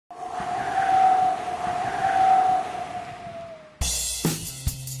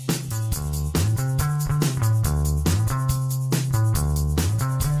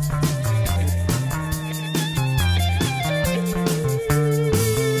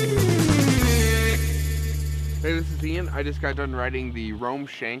opinion, I just got done riding the Rome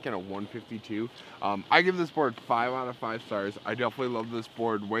Shank in a 152. I give this board 5 out of 5 stars. I definitely love this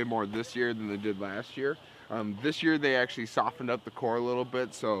board way more this year than they did last year. This year they actually softened up the core a little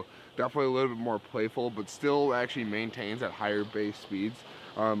bit, so definitely a little bit more playful, but still actually maintains at higher base speeds.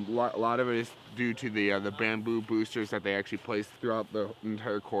 A lot of it is due to the bamboo boosters that they actually place throughout the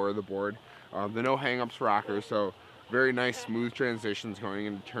entire core of the board. The NoHang-Ups Rocker, so very nice smooth transitions going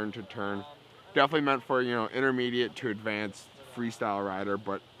into turn to turn. Definitely meant for, you know, intermediate to advanced freestyle rider,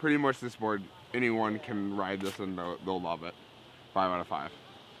 but pretty much this board, anyone can ride this and they'll love it. 5 out of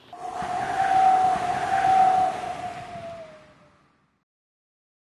 5.